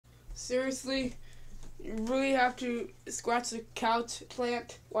Seriously? You really have to scratch the couch,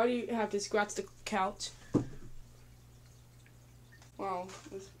 Plant? Why do you have to scratch the couch? Wow,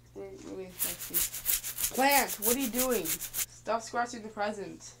 that's really sexy. Plant, what are you doing? Stop scratching the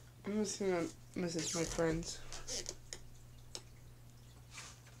presents. I'm just gonna message my friends.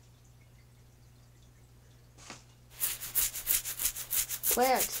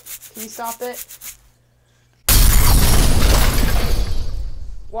 Plant, can you stop it?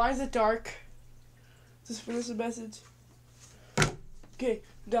 Why is it dark? Just finish the message. Okay,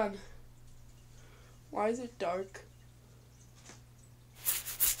 done. Why is it dark?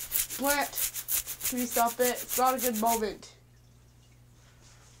 Plant, can you stop it? It's not a good moment.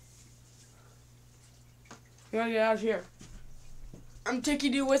 You gotta get out of here. I'm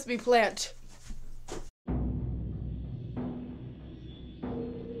taking you with me, Plant.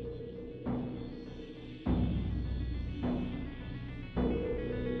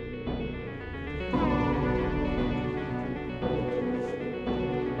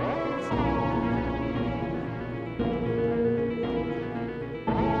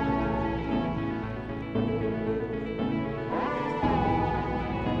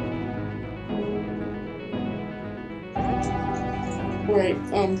 Right,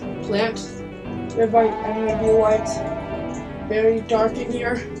 Plant, if any of you lights very dark in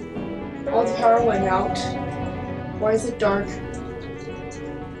here, all the power went out. Why is it dark?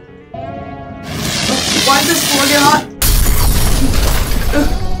 Why is this floor get hot?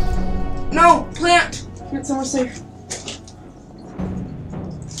 No, Plant! Get somewhere safe.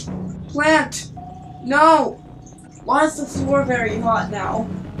 Plant! No! Why is the floor very hot now?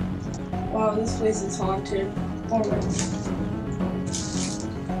 Wow, this place is haunted. Alright.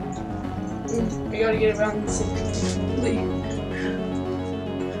 We gotta get around this quickly.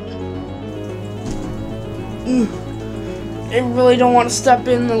 I really don't want to step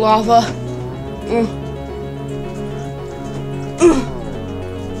in the lava.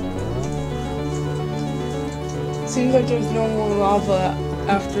 Seems like there's no more lava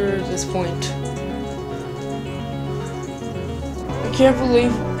after this point. I can't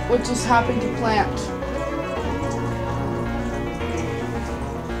believe what just happened to Plant.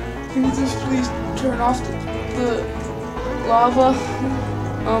 Can you just please turn off the lava?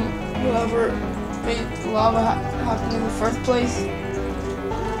 Whoever made the lava happen in the first place?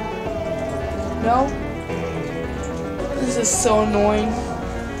 No? This is so annoying.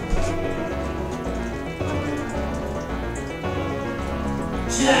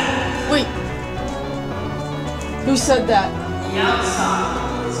 Wait. Who said that? The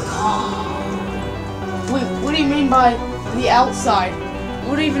outside is calm. Wait, what do you mean by the outside?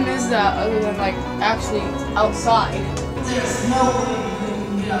 What even is that other than like actually outside? There's no way they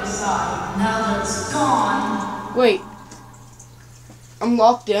can get outside now that it's gone. Wait. I'm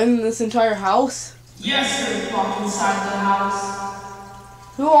locked in this entire house? Yes, you're locked inside the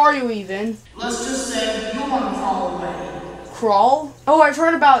house. Who are you even? Let's just say you want to crawl away. Crawl? Oh, I've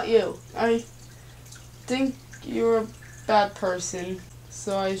heard about you. I think you're a bad person,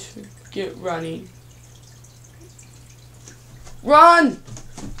 so I should get running. Run!